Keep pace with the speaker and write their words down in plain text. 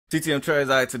TTMTrades,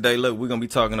 all right, today, look, we're going to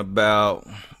be talking about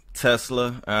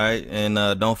Tesla, all right, and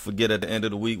don't forget at the end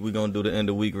of the week, we're going to do the end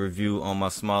of week review on my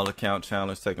small account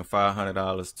challenge, taking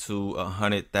 $500 to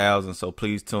 $100,000, so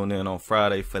please tune in on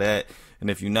Friday for that. And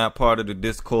if you're not part of the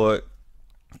Discord,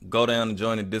 go down and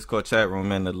join the Discord chat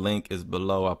room, and the link is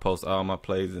below. I post all my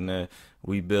plays in there.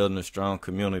 We building a strong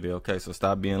community, okay, so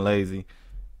stop being lazy.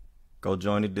 Go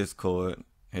join the Discord,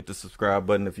 hit the subscribe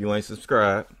button if you ain't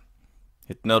subscribed,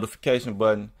 hit the notification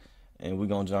button, and we're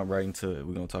going to jump right into it.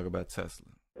 We're going to talk about Tesla.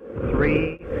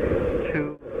 3,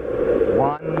 2,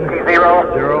 1,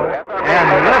 0,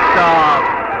 and liftoff.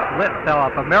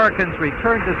 Liftoff. Americans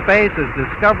return to space as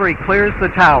Discovery clears the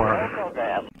tower.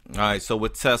 All right, so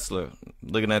with Tesla,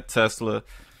 looking at Tesla,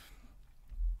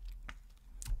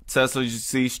 you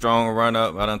see strong run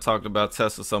up. I done talked about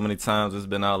Tesla so many times. It's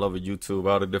been all over YouTube.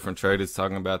 All the different traders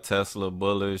talking about Tesla,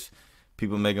 bullish.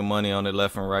 People making money on it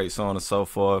left and right, so on and so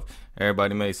forth.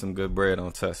 Everybody made some good bread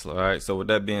on Tesla. All right, so with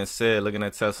that being said, looking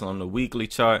at Tesla on the weekly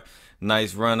chart,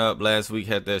 nice run up. Last week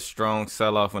had that strong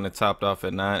sell off when it topped off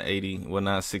at 980, well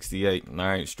 968. All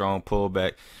right, strong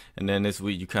pullback, and then this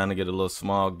week you kind of get a little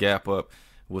small gap up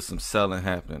with some selling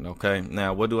happening. Okay,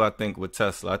 now what do I think with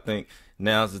Tesla? I think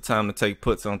now's the time to take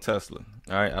puts on Tesla.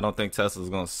 All right, I don't think Tesla's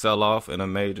going to sell off in a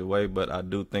major way, but I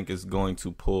do think it's going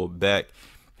to pull back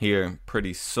here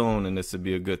pretty soon, and this would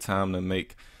be a good time to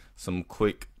make some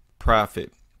quick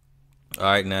profit. All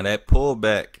right, now that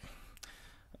pullback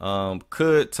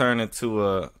could turn into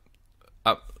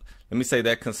let me say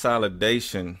that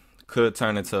consolidation could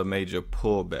turn into a major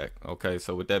pullback. Okay,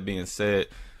 so with that being said,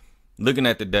 looking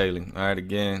at the daily, all right,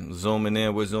 again, zooming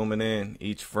in, we're zooming in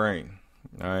each frame.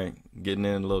 All right, getting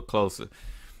in a little closer.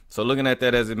 So looking at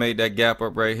that as it made that gap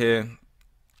up right here,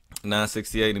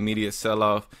 968, immediate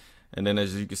sell-off. And then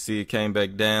as you can see, it came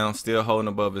back down, still holding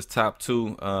above its top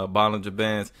two Bollinger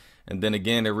Bands. And then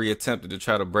again, it reattempted to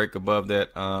try to break above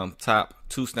that top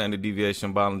 2 standard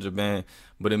deviation Bollinger Band,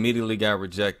 but immediately got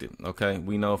rejected. Okay,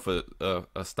 we know if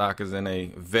a stock is in a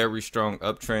very strong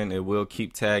uptrend, it will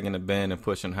keep tagging the band and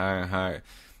pushing higher and higher.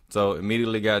 So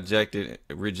immediately got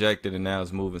rejected, and now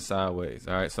it's moving sideways.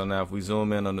 All right, so now if we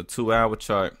zoom in on the 2-hour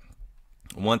chart,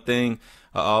 one thing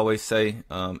I always say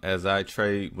as I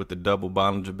trade with the double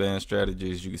Bollinger Band strategy,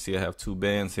 as you can see, I have 2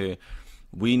 bands here.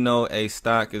 We know a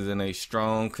stock is in a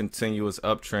strong continuous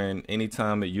uptrend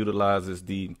anytime it utilizes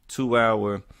the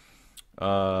 2-hour,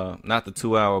 not the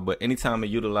 2-hour, but anytime it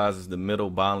utilizes the middle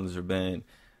Bollinger Band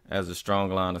as a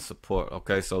strong line of support.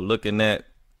 Okay, so looking at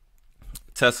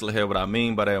Tesla here, what I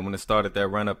mean by that, when it started that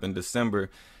run up in December,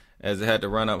 as it had to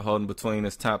run up holding between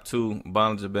its top 2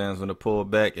 Bollinger Bands, when it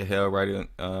pulled back, it held right in,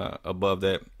 above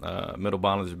that middle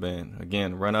Bollinger Band.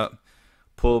 Again, run up,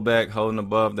 pull back, holding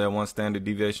above that 1 standard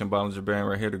deviation Bollinger Band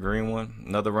right here, the green one.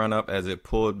 Another run up as it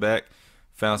pulled back,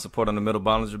 found support on the middle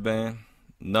Bollinger Band.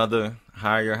 Another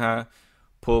higher high,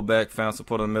 pulled back, found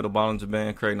support on the middle Bollinger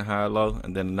Band, creating a higher low.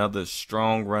 And then another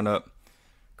strong run up,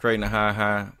 creating a higher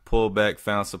high, pulled back,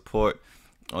 found support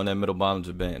on that middle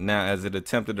Bollinger Band. Now, as it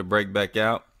attempted to break back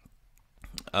out,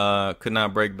 could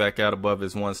not break back out above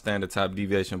its 1 standard top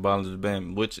deviation Bollinger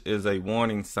Band, which is a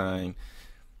warning sign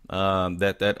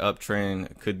that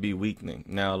uptrend could be weakening.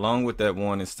 Now, along with that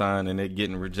warning sign and it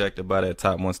getting rejected by that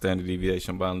top 1 standard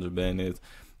deviation Bollinger Band, is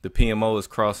the PMO is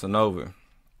crossing over.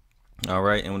 All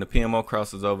right, and when the PMO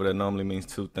crosses over, that normally means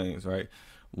 2 things, right?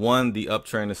 1, the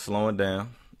uptrend is slowing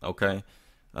down, okay,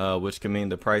 which can mean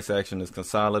the price action is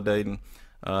consolidating.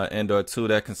 And or 2,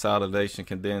 that consolidation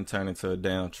can then turn into a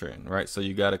downtrend, right? So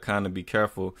you got to kind of be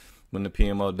careful when the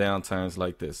PMO downturns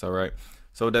like this. All right,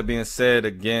 so with that being said,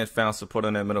 again, found support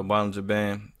on that middle Bollinger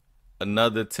Band.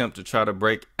 Another attempt to try to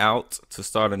break out to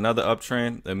start another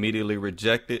uptrend, immediately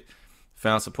rejected.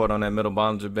 Found support on that middle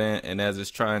Bollinger Band, and as it's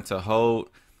trying to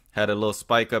hold, had a little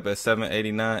spike up at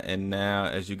 789, and now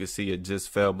as you can see, it just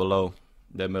fell below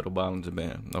that middle Bollinger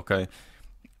Band. Okay,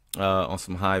 on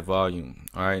some high volume.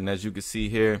 All right, and as you can see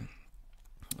here,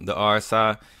 the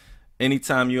RSI,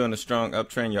 anytime you're in a strong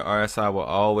uptrend, your RSI will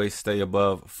always stay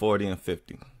above 40 and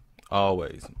 50,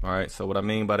 always. All right, so what I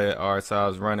mean by that,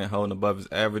 RSI is running, holding above its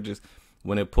averages.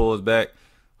 When it pulls back,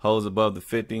 holds above the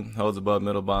 50, holds above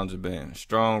middle Bollinger Band.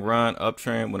 Strong run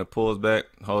uptrend, when it pulls back,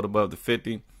 hold above the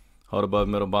 50, hold above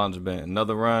middle Bollinger Band.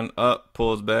 Another run up,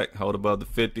 pulls back, hold above the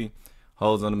 50,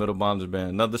 holds on the middle Bollinger Band.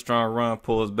 Another strong run,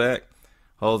 pulls back,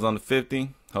 holds on the 50,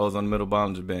 holds on the middle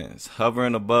Bollinger Band. It's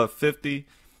hovering above 50,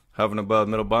 hovering above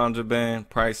middle Bollinger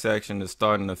Band. Price action is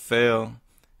starting to fail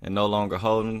and no longer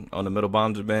holding on the middle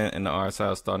Bollinger Band, and the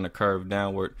RSI is starting to curve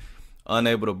downward,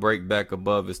 unable to break back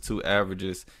above its 2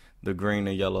 averages, the green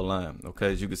and yellow line.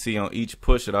 Okay, as you can see on each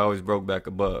push, it always broke back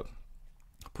above.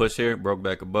 Push here, broke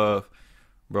back above,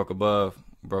 broke above,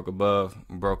 broke above,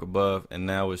 broke above, and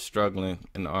now it's struggling,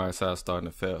 and the RSI is starting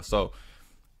to fail. So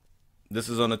this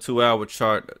is on a 2-hour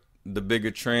chart. The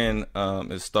bigger trend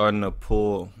is starting to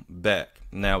pull back.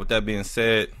 Now, with that being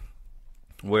said,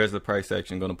 where's the price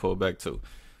action going to pull back to?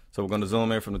 So we're going to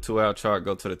zoom in from the 2-hour chart,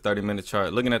 go to the 30-minute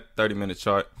chart. Looking at the 30-minute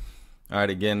chart, all right,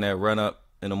 again, that run up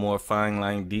in a more fine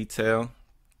line detail.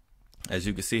 As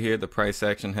you can see here, the price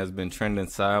action has been trending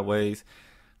sideways,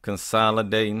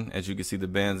 consolidating. As you can see, the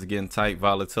bands are getting tight,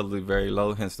 volatility very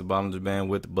low, hence the Bollinger Band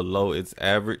width below its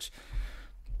average.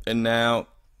 And now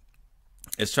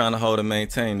it's trying to hold and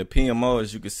maintain. The PMO,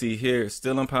 as you can see here, is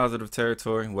still in positive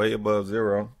territory, way above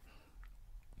zero.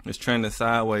 It's trending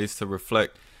sideways to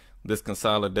reflect this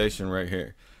consolidation right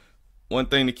here. One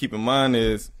thing to keep in mind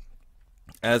is,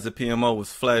 as the PMO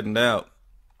was flattened out,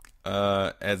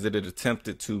 as it had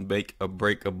attempted to make a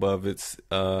break above its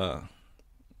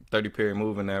 30-period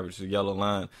moving average, the yellow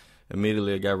line,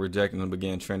 immediately it got rejected and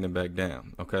began trending back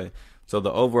down. Okay, so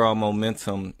the overall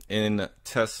momentum in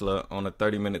Tesla on a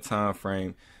 30-minute time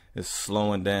frame is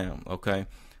slowing down. Okay,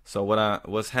 so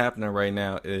what's happening right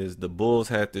now is the bulls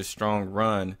had this strong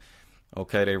run.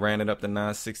 Okay, they ran it up to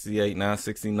 968,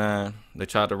 969. They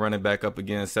tried to run it back up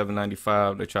again,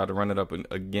 795. They tried to run it up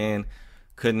again.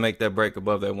 Couldn't make that break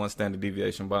above that 1 standard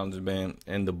deviation Bollinger Band.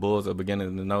 And the bulls are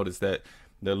beginning to notice that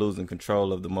they're losing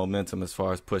control of the momentum as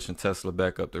far as pushing Tesla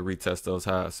back up to retest those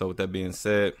highs. So with that being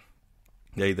said,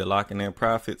 they're either locking in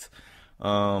profits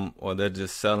or they're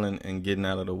just selling and getting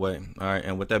out of the way. All right,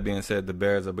 and with that being said, the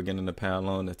bears are beginning to pound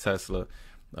on the Tesla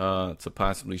to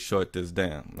possibly short this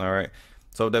down. All right.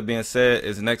 So with that being said,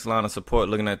 its next line of support,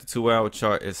 looking at the 2-hour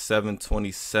chart, is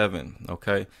 727.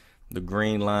 Okay, the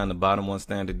green line, the bottom 1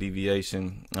 standard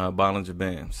deviation Bollinger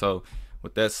Band. So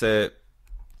with that said,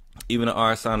 even the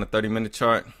RSI on the 30-minute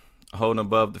chart holding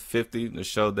above the 50 to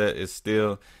show that it's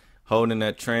still holding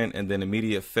that trend, and then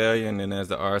immediate failure. And then as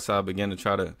the RSI began to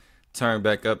try to turn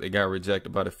back up, it got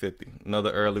rejected by the 50.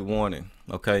 Another early warning.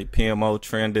 Okay, PMO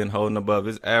trending, holding above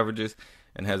its averages,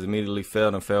 and has immediately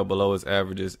failed and fell below its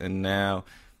averages. And now,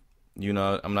 you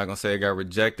know, I'm not going to say it got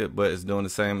rejected, but it's doing the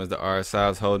same as the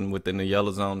RSI is holding within the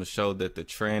yellow zone to show that the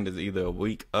trend is either a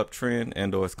weak uptrend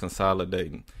and or it's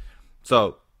consolidating.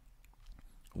 So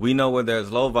we know where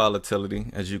there's low volatility,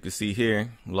 as you can see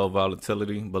here, low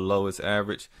volatility below its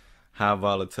average, high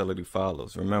volatility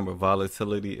follows. Remember,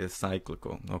 volatility is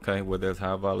cyclical. Okay, where there's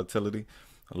high volatility,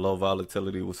 low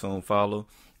volatility will soon follow.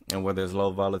 And where there's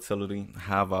low volatility,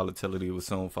 high volatility will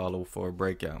soon follow for a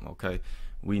breakout. Okay,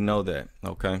 we know that.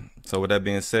 Okay, so with that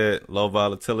being said, low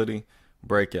volatility,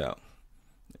 breakout,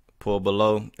 pull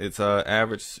below its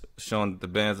average, showing that the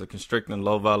bands are constricting.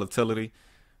 Low volatility,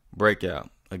 breakout.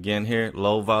 Again here,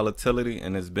 low volatility,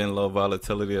 and it's been low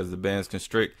volatility as the bands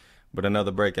constrict, but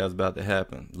another breakout is about to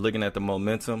happen. Looking at the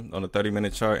momentum on the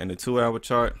 30-minute chart and the 2-hour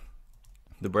chart,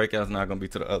 the breakout is not going to be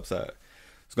to the upside.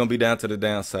 It's going to be down to the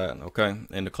downside. Okay,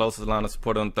 and the closest line of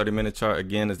support on the 30-minute chart,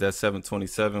 again, is that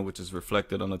 727, which is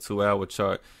reflected on the 2-hour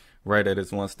chart right at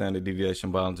its 1 standard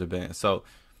deviation Bollinger Band. So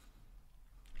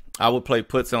I would play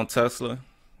puts on Tesla,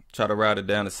 try to ride it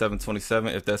down to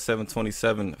 727. If that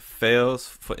 727 fails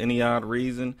for any odd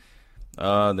reason,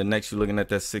 the next you're looking at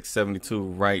that 672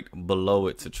 right below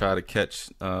it to try to catch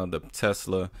the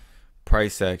Tesla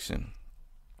price action.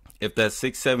 If that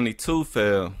 672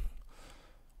 fail,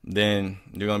 then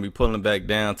you're going to be pulling back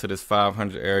down to this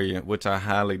 500 area, which I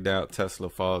highly doubt Tesla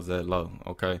falls that low.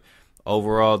 Okay,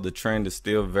 overall the trend is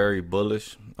still very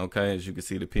bullish. Okay, as you can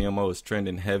see, the PMO is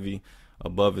trending heavy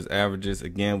above its averages.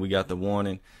 Again, we got the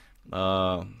warning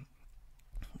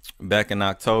back in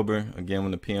October, again,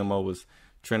 when the PMO was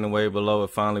trending way below. It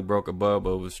finally broke above,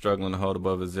 but it was struggling to hold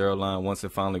above the zero line. Once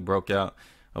it finally broke out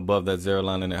above that zero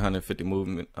line and that 150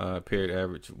 movement period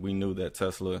average, we knew that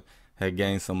Tesla had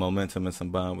gained some momentum and some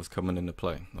buying was coming into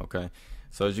play. Okay,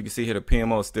 so as you can see here, the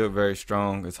PMO is still very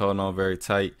strong. It's holding on very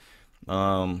tight.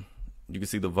 You can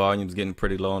see the volume's getting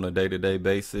pretty low on a day-to-day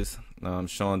basis,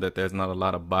 showing that there's not a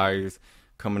lot of buyers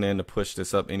coming in to push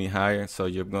this up any higher. So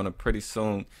you're going to pretty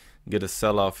soon get a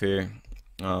sell-off here,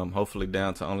 hopefully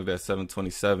down to only that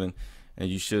 727, and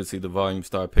you should see the volume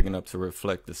start picking up to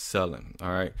reflect the selling. All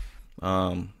right,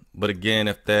 but again,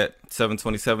 if that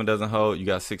 727 doesn't hold, you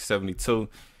got 672.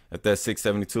 If that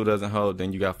 672 doesn't hold,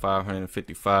 then you got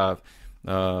 555,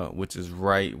 which is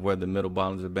right where the middle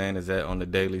Bollinger Band is at on the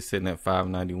daily, sitting at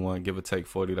 591, give or take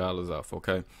 $40 off.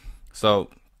 Okay, so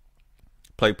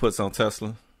play puts on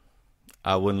Tesla.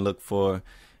 I wouldn't look for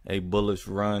a bullish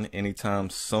run anytime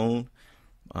soon.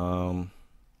 Yeah,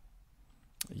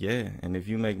 and if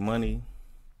you make money,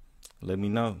 let me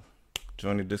know.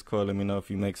 Join the Discord, let me know if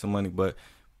you make some money. But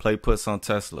Play puts on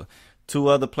Tesla. Two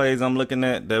other plays I'm looking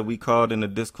at that we called in the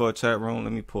Discord chat room.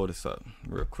 Let me pull this up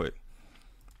real quick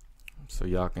so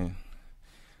y'all can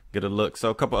get a look. So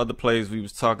a couple other plays we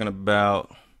was talking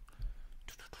about.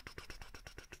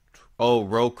 Oh,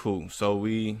 Roku. So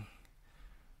we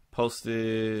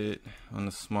posted on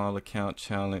the small account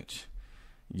challenge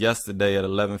yesterday at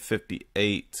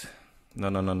 11:58.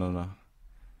 No.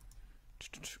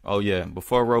 Oh yeah,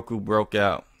 before Roku broke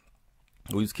out,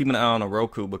 we was keeping an eye on a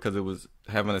Roku because it was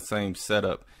having the same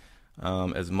setup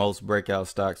as most breakout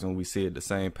stocks, and we see it the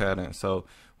same pattern. So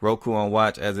Roku on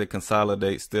watch as it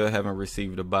consolidates. Still haven't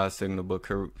received a buy signal, but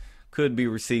could be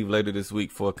received later this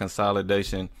week for a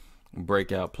consolidation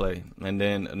breakout play. And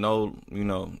then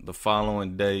the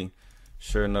following day,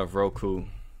 sure enough, Roku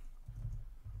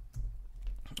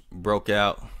broke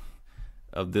out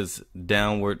of this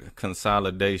downward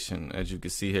consolidation. As you can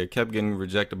see here, kept getting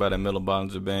rejected by that middle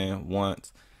Bollinger Band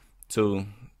once, 2,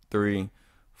 3,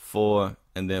 4,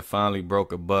 and then finally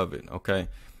broke above it. Okay,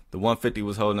 the 150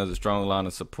 was holding as a strong line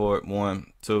of support,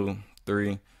 1, 2,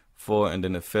 3, 4, and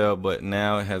then it fell, but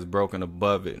now it has broken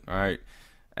above it. All right,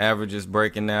 averages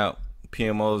breaking out,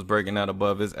 PMO is breaking out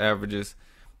above its averages,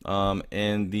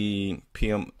 and the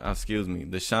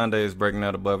the Shande is breaking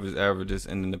out above its averages,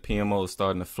 and then the PMO is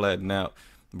starting to flatten out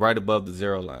right above the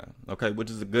zero line. Okay,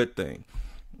 which is a good thing.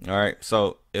 All right,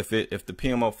 so if the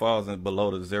PMO falls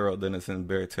below the zero, then it's in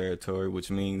bear territory,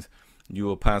 which means you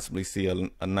will possibly see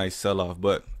a nice sell-off.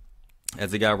 But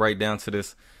as it got right down to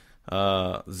this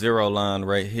zero line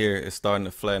right here, it's starting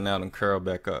to flatten out and curl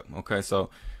back up. Okay,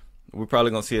 so we're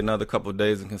probably going to see another couple of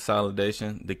days of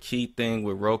consolidation. The key thing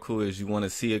with Roku is you want to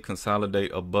see it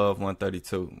consolidate above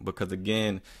 132, because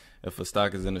again, if a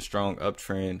stock is in a strong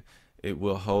uptrend, it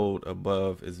will hold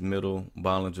above its middle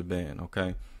Bollinger Band.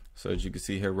 Okay, so as you can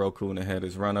see here, Roku and it had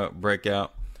its run up,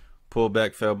 breakout, pull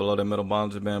back, fell below the middle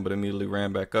Bollinger Band, but immediately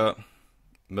ran back up.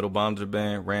 Middle Bollinger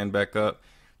Band, ran back up,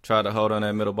 tried to hold on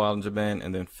that middle Bollinger Band,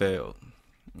 and then failed.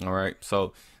 All right,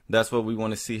 so that's what we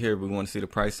want to see here. We want to see the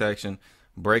price action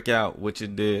breakout, which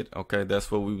it did. Okay,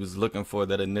 that's what we was looking for,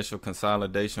 that initial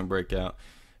consolidation breakout.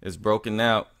 It's broken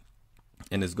out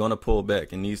and it's going to pull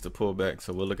back. It needs to pull back.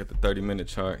 So we'll look at the 30-minute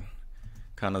chart,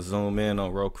 kind of zoom in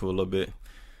on Roku a little bit.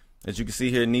 As you can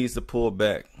see here, it needs to pull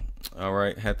back. All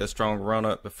right, had that strong run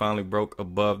up. It finally broke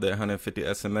above that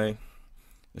 150 SMA.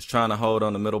 It's trying to hold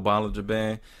on the middle Bollinger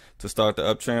Band to start the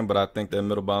uptrend, but I think that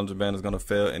middle Bollinger Band is going to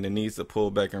fail, and it needs to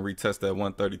pull back and retest that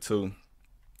 132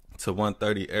 to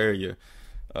 130 area.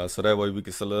 So that way we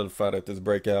can solidify that this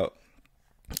breakout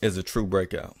is a true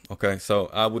breakout. Okay, so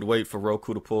I would wait for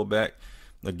Roku to pull back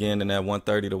again in that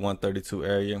 130 to 132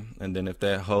 area, and then if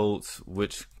that holds,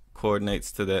 which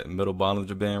coordinates to that middle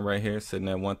Bollinger Band right here sitting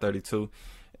at 132,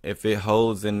 if it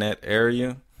holds in that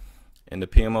area and the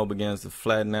PMO begins to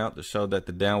flatten out to show that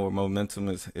the downward momentum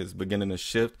is beginning to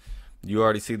shift, you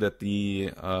already see that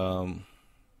the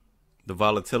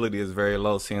volatility is very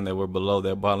low, seeing that we're below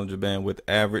that Bollinger Band with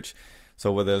average.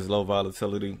 So where there's low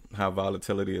volatility, high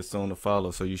volatility is soon to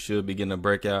follow. So you should be getting a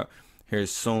breakout here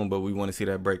soon, but we want to see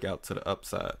that breakout to the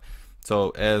upside. So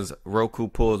as Roku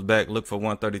pulls back, look for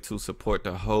 132 support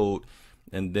to hold,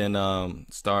 and then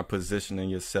start positioning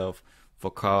yourself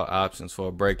for call options for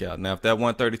a breakout. Now, if that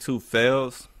 132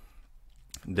 fails,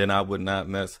 then I would not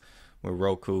mess with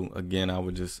Roku. Again, I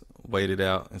would just wait it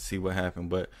out and see what happened.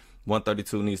 But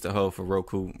 132 needs to hold for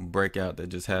Roku breakout that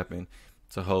just happened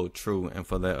to hold true, and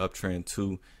for that uptrend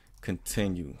to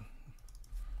continue.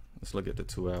 Let's look at the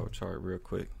 2-hour chart real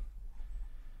quick.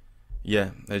 Yeah,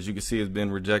 as you can see, it's been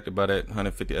rejected by that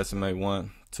 150 SMA.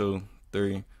 1, 2,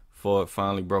 3, 4. It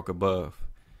finally broke above,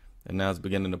 and now it's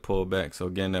beginning to pull back. So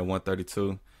again, that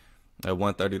 132, that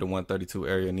 130 to 132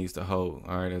 area needs to hold.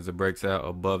 All right, as it breaks out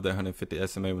above that 150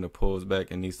 SMA, when it pulls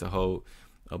back, it needs to hold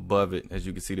above it. As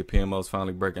you can see, the PMO is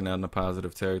finally breaking out in the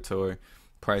positive territory.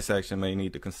 Price action may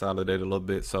need to consolidate a little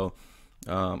bit, so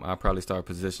I'll probably start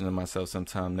positioning myself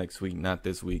sometime next week, not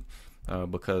this week,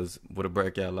 because with a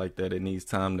breakout like that, it needs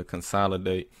time to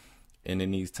consolidate, and it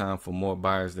needs time for more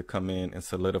buyers to come in and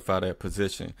solidify that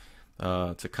position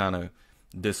to kind of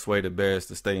dissuade the bears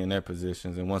to stay in their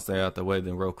positions. And once they're out the way,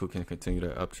 then Roku can continue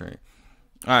their uptrend.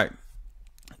 All right,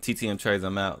 TTMTrades,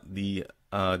 I'm out. The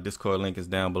Discord link is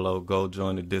down below. Go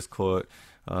join the Discord.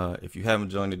 If you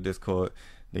haven't joined the Discord,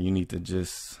 then you need to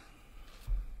just,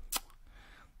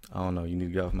 I don't know, you need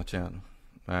to get off my channel.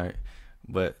 All right,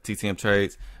 but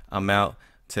TTMTrades, I'm out.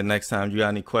 Till next time, you got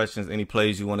any questions, any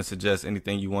plays you want to suggest,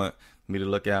 anything you want me to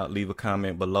look out, leave a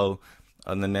comment below.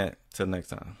 Other than that, till next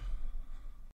time.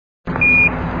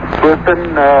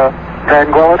 Listen,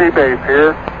 Tranquility Base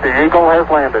here. The Eagle has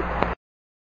landed.